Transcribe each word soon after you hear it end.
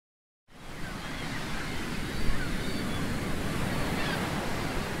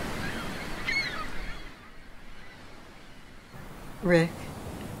Rick,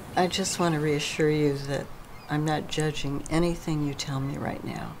 I just want to reassure you that I'm not judging anything you tell me right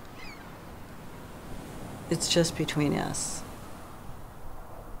now. It's just between us.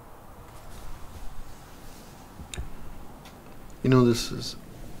 You know, this is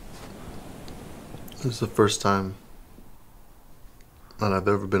the first time that I've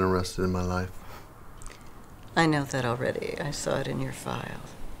ever been arrested in my life. I know that already. I saw it in your file.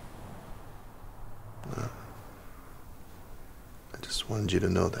 I just wanted you to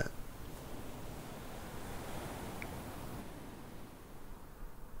know that.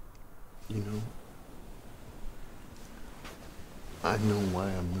 You know, I know why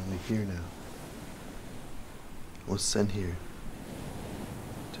I'm really here now. I was sent here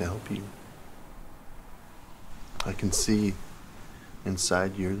to help you. I can see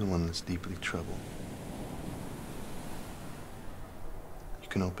inside you're the one that's deeply troubled. You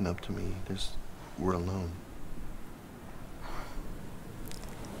can open up to me. We're alone.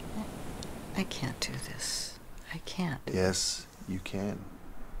 I can't do this. I can't. Yes, you can.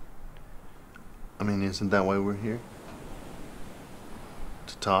 I mean, isn't that why we're here?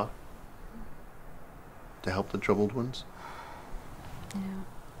 To talk? To help the troubled ones? You know,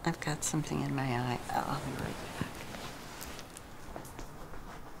 I've got something in my eye. I'll be right back.